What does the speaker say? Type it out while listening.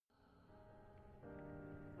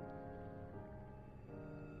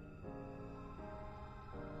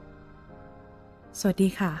สวัสดี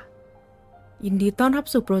ค่ะยินดีต้อนรับ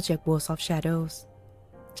สู่โปรเจกต์ World of Shadows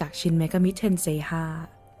จากชินเมกามิเทนเซ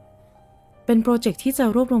5เป็นโปรเจกต์ที่จะ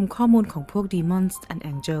รวบรวมข้อมูลของพวก Demons and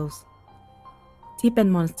Angels ที่เป็น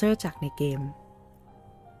มอนสเตอร์จากในเกม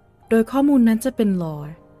โดยข้อมูลนั้นจะเป็นลอ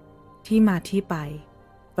ร์ที่มาที่ไป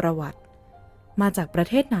ประวัติมาจากประ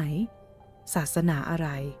เทศไหนศาสนาอะไร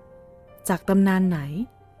จากตำนานไหน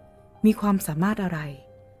มีความสามารถอะไร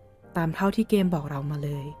ตามเท่าที่เกมบอกเรามาเ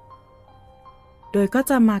ลยโดยก็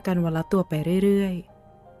จะมากันวันละตัวไปเรื่อย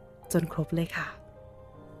ๆจนครบเลยค่ะ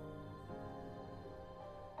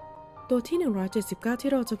ตัวที่179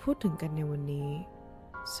ที่เราจะพูดถึงกันในวันนี้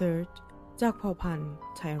Surge จากเผ่าพันธุ์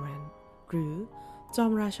Tyrant หรือจอ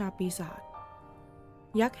มราชาปีศาจ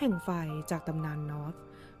ยักษ์แห่งไฟจากตำนานนอร์ธ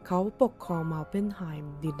เขาปกครองมาลเปนไฮ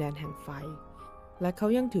ม์ดินแดนแห่งไฟและเขา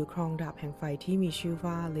ยังถือครองดาบแห่งไฟที่มีชื่อ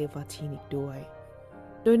ว่าเลวาทีนอีกด้วย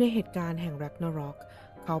โดยในเหตุการณ์แห่งแร็กนาร็อก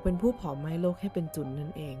เขาเป็นผู้เผาไหม้โลกให้เป็นจุนนั่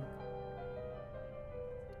นเอง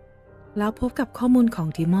แล้วพบกับข้อมูลของ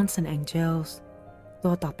Demons and Angels ตั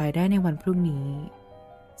วต่อไปได้ในวันพรุ่งนี้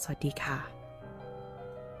สวัสดีค่ะ